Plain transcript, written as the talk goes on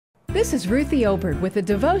This is Ruthie Oberg with a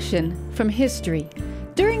devotion from history.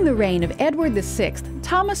 During the reign of Edward VI,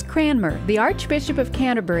 Thomas Cranmer, the Archbishop of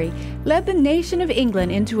Canterbury, led the nation of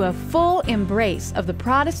England into a full embrace of the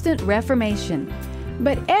Protestant Reformation.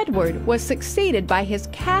 But Edward was succeeded by his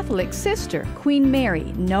Catholic sister, Queen Mary,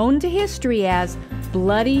 known to history as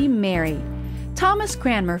Bloody Mary. Thomas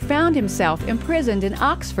Cranmer found himself imprisoned in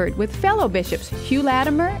Oxford with fellow bishops Hugh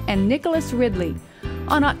Latimer and Nicholas Ridley.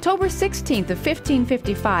 On October 16th of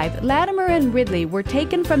 1555, Latimer and Ridley were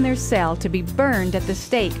taken from their cell to be burned at the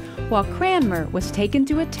stake, while Cranmer was taken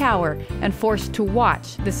to a tower and forced to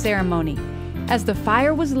watch the ceremony. As the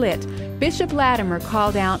fire was lit, Bishop Latimer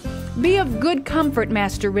called out, "Be of good comfort,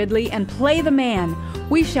 Master Ridley, and play the man.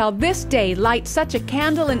 We shall this day light such a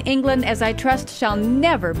candle in England as I trust shall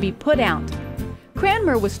never be put out."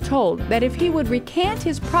 Cranmer was told that if he would recant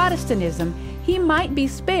his Protestantism, he might be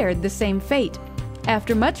spared the same fate.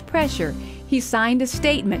 After much pressure, he signed a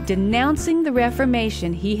statement denouncing the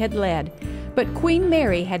Reformation he had led. But Queen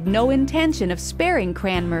Mary had no intention of sparing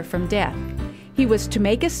Cranmer from death. He was to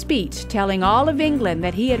make a speech telling all of England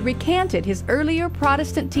that he had recanted his earlier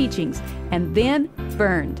Protestant teachings and then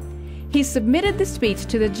burned. He submitted the speech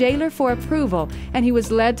to the jailer for approval, and he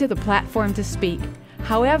was led to the platform to speak.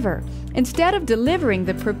 However, instead of delivering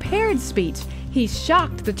the prepared speech, he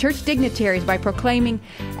shocked the church dignitaries by proclaiming,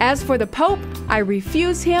 "As for the Pope, I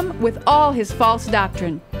refuse him with all his false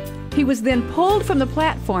doctrine." He was then pulled from the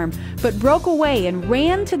platform, but broke away and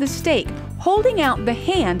ran to the stake, holding out the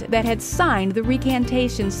hand that had signed the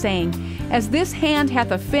recantation, saying, "As this hand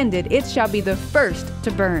hath offended, it shall be the first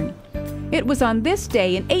to burn." It was on this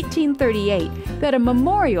day in 1838 that a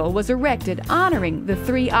memorial was erected honoring the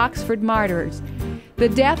three Oxford martyrs. The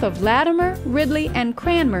death of Latimer, Ridley, and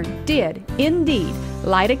Cranmer did, indeed,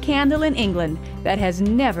 light a candle in England that has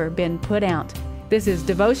never been put out. This is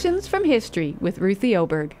Devotions from History with Ruthie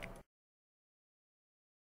Oberg.